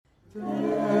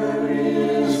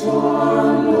This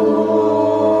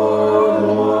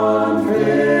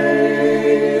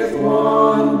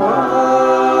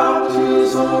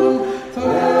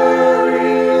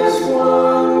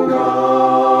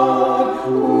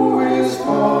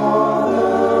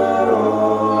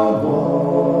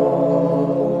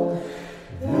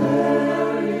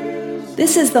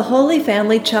is the Holy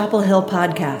Family Chapel Hill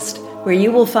podcast, where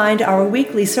you will find our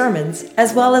weekly sermons,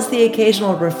 as well as the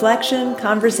occasional reflection,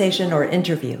 conversation, or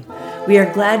interview. We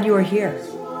are glad you are here.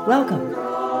 Welcome.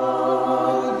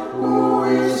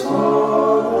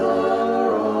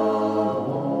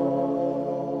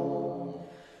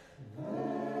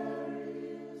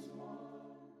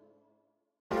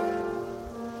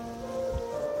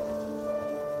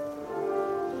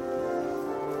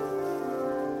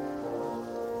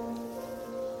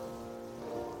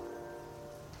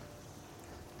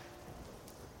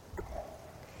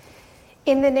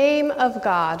 In the name of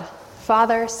God,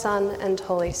 Father, Son, and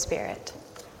Holy Spirit.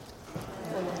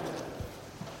 Amen.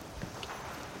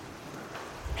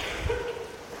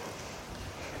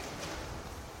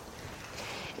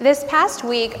 This past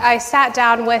week, I sat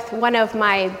down with one of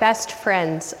my best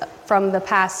friends from the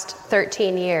past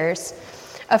 13 years,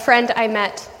 a friend I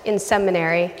met in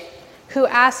seminary, who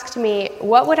asked me,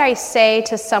 what would I say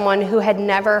to someone who had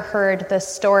never heard the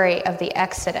story of the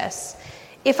Exodus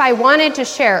if I wanted to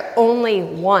share only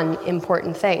one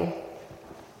important thing?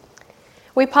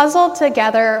 We puzzled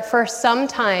together for some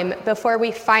time before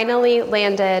we finally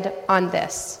landed on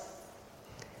this.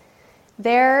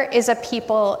 There is a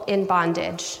people in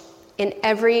bondage in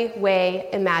every way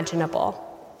imaginable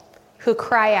who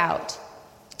cry out,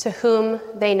 to whom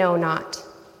they know not,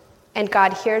 and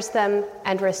God hears them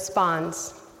and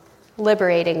responds,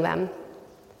 liberating them.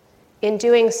 In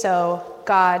doing so,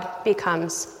 God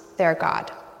becomes their God.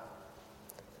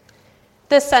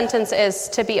 This sentence is,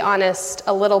 to be honest,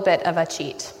 a little bit of a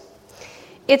cheat.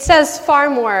 It says far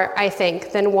more, I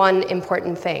think, than one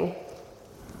important thing.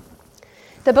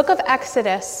 The book of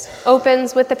Exodus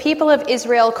opens with the people of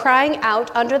Israel crying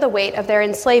out under the weight of their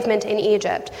enslavement in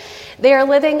Egypt. They are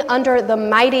living under the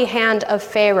mighty hand of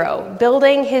Pharaoh,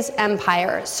 building his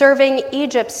empire, serving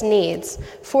Egypt's needs,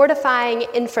 fortifying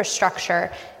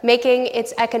infrastructure, making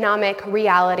its economic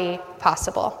reality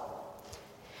possible.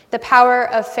 The power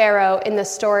of Pharaoh in the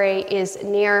story is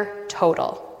near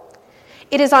total.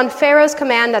 It is on Pharaoh's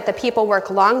command that the people work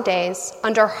long days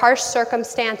under harsh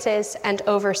circumstances and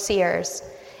overseers,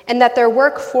 and that their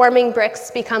work forming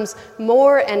bricks becomes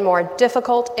more and more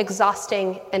difficult,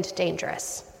 exhausting, and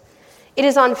dangerous. It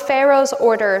is on Pharaoh's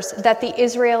orders that the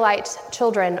Israelite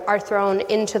children are thrown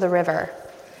into the river.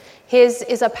 His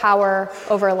is a power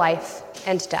over life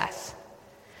and death.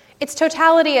 Its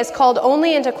totality is called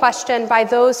only into question by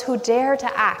those who dare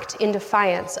to act in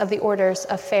defiance of the orders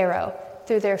of Pharaoh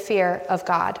through their fear of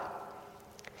God.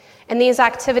 And these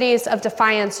activities of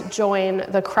defiance join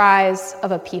the cries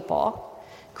of a people,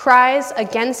 cries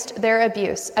against their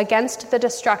abuse, against the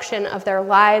destruction of their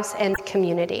lives and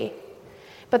community.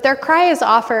 But their cry is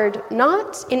offered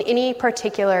not in any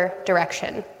particular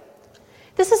direction.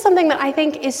 This is something that I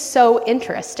think is so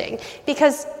interesting,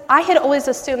 because I had always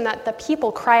assumed that the people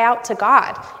cry out to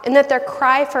God and that their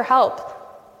cry for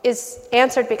help is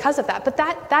answered because of that. But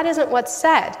that isn't what's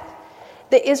said.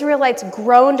 The Israelites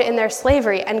groaned in their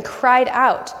slavery and cried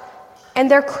out,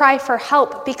 and their cry for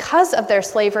help because of their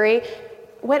slavery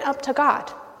went up to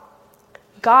God.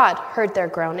 God heard their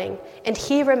groaning, and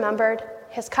he remembered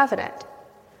his covenant.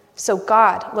 So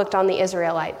God looked on the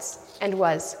Israelites and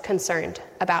was concerned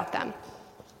about them.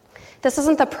 This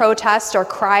isn't the protest or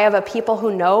cry of a people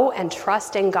who know and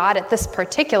trust in God at this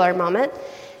particular moment.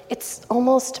 It's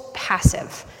almost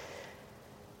passive.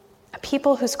 A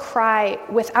people whose cry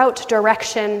without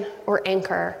direction or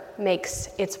anchor makes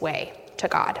its way to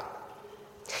God.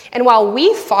 And while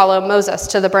we follow Moses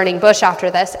to the burning bush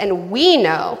after this, and we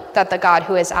know that the God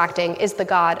who is acting is the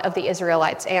God of the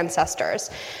Israelites' ancestors,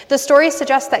 the story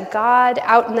suggests that God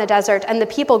out in the desert and the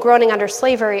people groaning under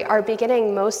slavery are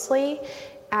beginning mostly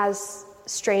as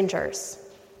strangers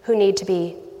who need to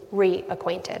be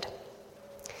reacquainted.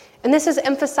 And this is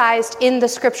emphasized in the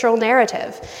scriptural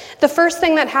narrative. The first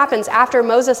thing that happens after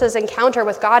Moses' encounter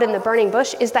with God in the burning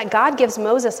bush is that God gives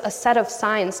Moses a set of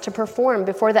signs to perform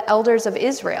before the elders of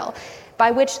Israel,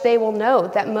 by which they will know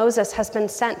that Moses has been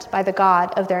sent by the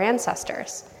God of their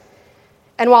ancestors.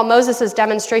 And while Moses'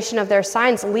 demonstration of their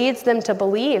signs leads them to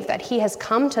believe that he has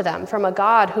come to them from a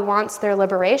God who wants their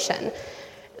liberation,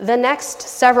 the next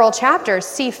several chapters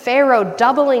see Pharaoh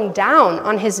doubling down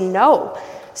on his no,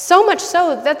 so much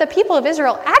so that the people of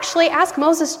Israel actually ask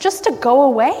Moses just to go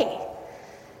away.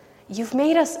 You've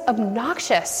made us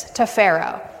obnoxious to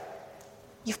Pharaoh.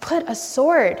 You've put a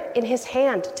sword in his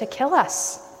hand to kill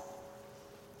us."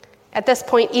 At this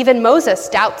point, even Moses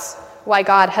doubts why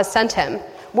God has sent him,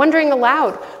 wondering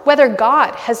aloud whether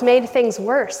God has made things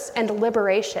worse and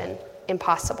liberation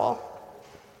impossible.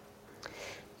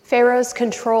 Pharaoh's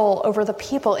control over the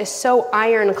people is so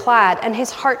ironclad and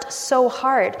his heart so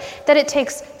hard that it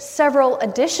takes several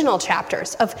additional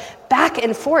chapters of back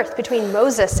and forth between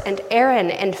Moses and Aaron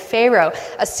and Pharaoh,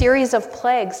 a series of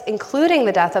plagues, including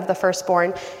the death of the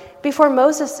firstborn, before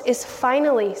Moses is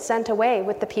finally sent away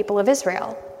with the people of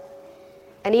Israel.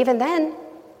 And even then,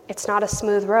 it's not a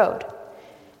smooth road.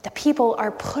 The people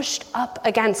are pushed up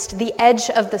against the edge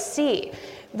of the sea,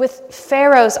 with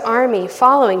Pharaoh's army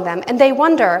following them, and they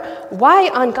wonder, why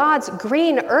on God's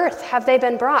green earth have they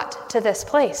been brought to this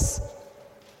place?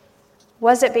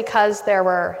 Was it because there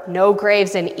were no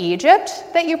graves in Egypt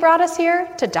that you brought us here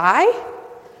to die?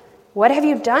 What have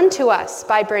you done to us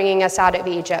by bringing us out of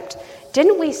Egypt?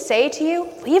 Didn't we say to you,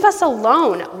 leave us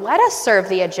alone, let us serve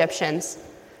the Egyptians?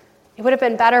 It would have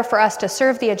been better for us to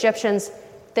serve the Egyptians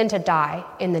than to die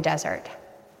in the desert.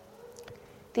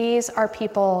 These are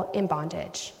people in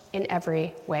bondage in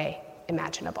every way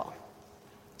imaginable.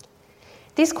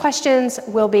 These questions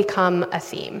will become a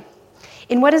theme.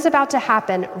 In what is about to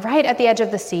happen right at the edge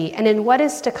of the sea and in what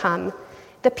is to come,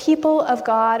 the people of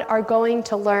God are going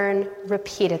to learn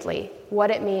repeatedly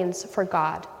what it means for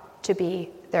God to be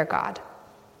their God.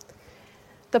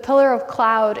 The pillar of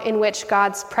cloud in which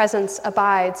God's presence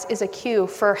abides is a cue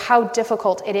for how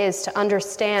difficult it is to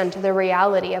understand the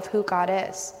reality of who God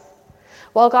is.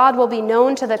 While God will be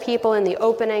known to the people in the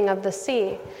opening of the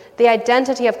sea, the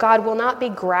identity of God will not be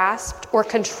grasped or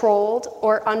controlled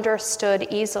or understood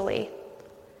easily.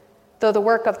 Though the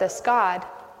work of this God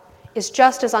is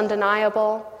just as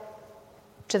undeniable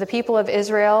to the people of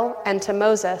Israel and to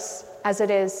Moses as it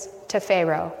is to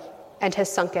Pharaoh and his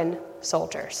sunken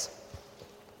soldiers.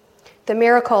 The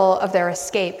miracle of their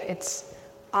escape, it's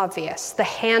obvious. The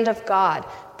hand of God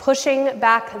pushing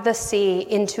back the sea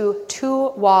into two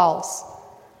walls,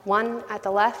 one at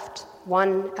the left,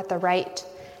 one at the right,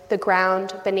 the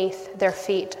ground beneath their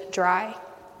feet dry.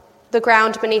 The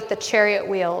ground beneath the chariot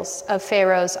wheels of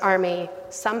Pharaoh's army,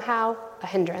 somehow a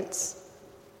hindrance.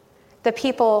 The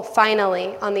people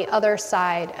finally on the other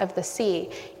side of the sea,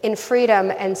 in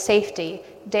freedom and safety,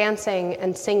 dancing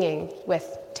and singing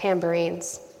with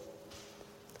tambourines.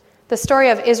 The story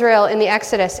of Israel in the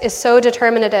Exodus is so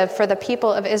determinative for the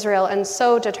people of Israel and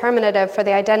so determinative for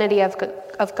the identity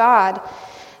of God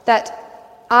that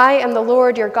 "I am the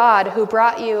Lord your God who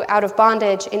brought you out of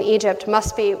bondage in Egypt"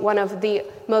 must be one of the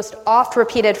most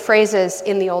oft-repeated phrases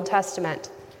in the Old Testament.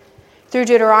 Through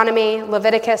Deuteronomy,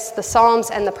 Leviticus, the Psalms,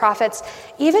 and the prophets,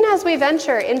 even as we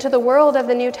venture into the world of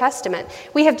the New Testament,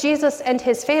 we have Jesus and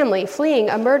his family fleeing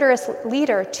a murderous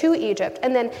leader to Egypt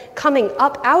and then coming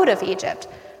up out of Egypt,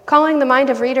 calling the mind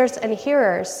of readers and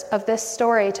hearers of this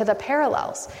story to the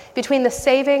parallels between the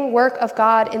saving work of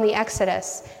God in the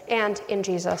Exodus and in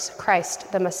Jesus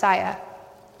Christ, the Messiah.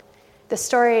 The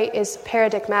story is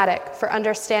paradigmatic for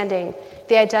understanding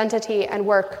the identity and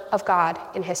work of God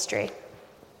in history.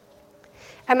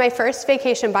 At my first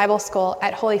vacation Bible school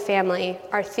at Holy Family,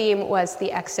 our theme was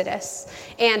the Exodus.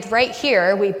 And right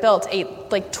here, we built a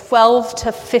 12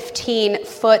 to 15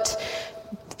 foot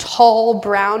tall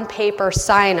brown paper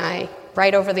Sinai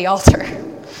right over the altar.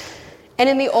 And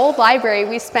in the old library,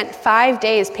 we spent 5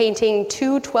 days painting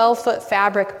two 12-foot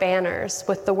fabric banners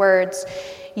with the words,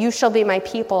 "You shall be my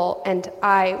people, and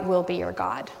I will be your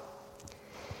God."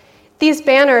 These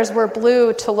banners were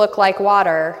blue to look like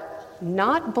water,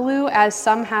 not blue as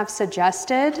some have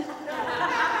suggested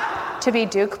to be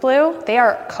Duke blue. They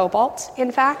are cobalt,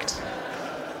 in fact.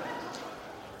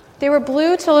 They were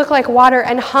blue to look like water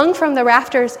and hung from the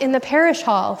rafters in the parish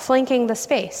hall flanking the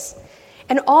space.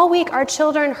 And all week, our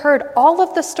children heard all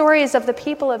of the stories of the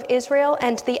people of Israel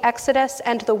and the Exodus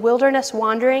and the wilderness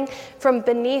wandering from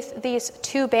beneath these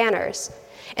two banners.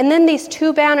 And then these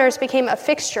two banners became a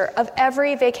fixture of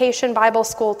every vacation Bible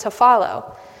school to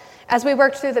follow. As we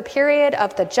worked through the period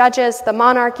of the judges, the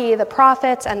monarchy, the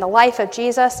prophets, and the life of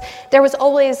Jesus, there was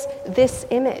always this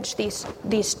image,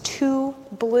 these two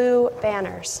blue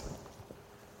banners.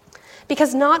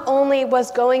 Because not only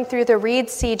was going through the Reed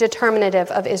Sea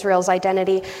determinative of Israel's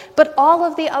identity, but all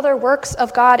of the other works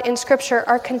of God in Scripture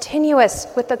are continuous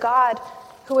with the God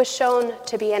who is shown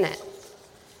to be in it.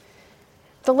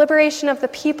 The liberation of the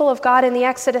people of God in the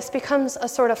Exodus becomes a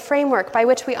sort of framework by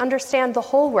which we understand the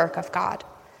whole work of God.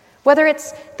 Whether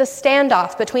it's the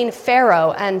standoff between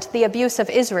Pharaoh and the abuse of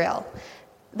Israel,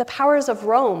 the powers of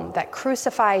Rome that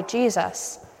crucify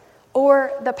Jesus,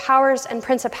 or the powers and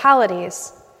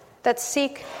principalities that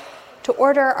seek to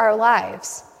order our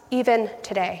lives, even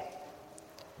today.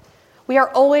 We are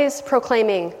always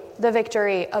proclaiming the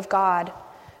victory of God,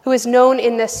 who is known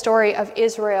in this story of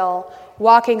Israel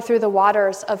walking through the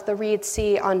waters of the Reed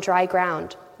Sea on dry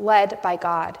ground, led by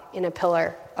God in a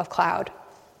pillar of cloud.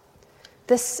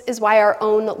 This is why our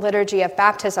own liturgy of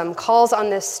baptism calls on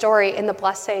this story in the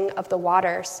blessing of the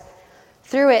waters.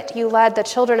 Through it, you led the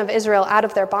children of Israel out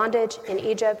of their bondage in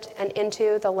Egypt and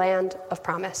into the land of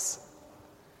promise.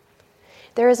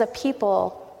 There is a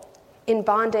people in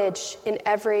bondage in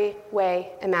every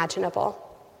way imaginable,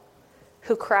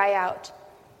 who cry out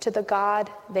to the God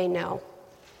they know.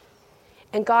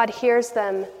 And God hears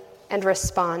them and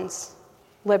responds,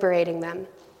 liberating them.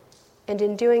 And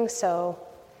in doing so,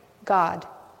 God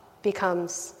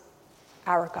becomes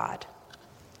our God.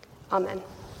 Amen.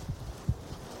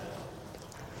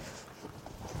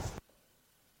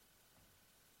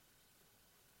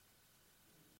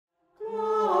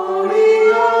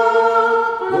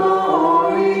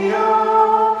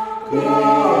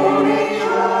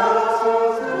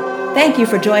 Thank you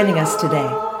for joining us today.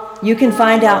 You can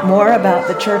find out more about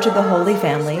the Church of the Holy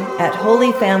Family at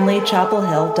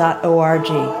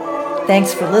holyfamilychapelhill.org.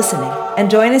 Thanks for listening,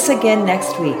 and join us again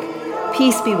next week.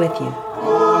 Peace be with you.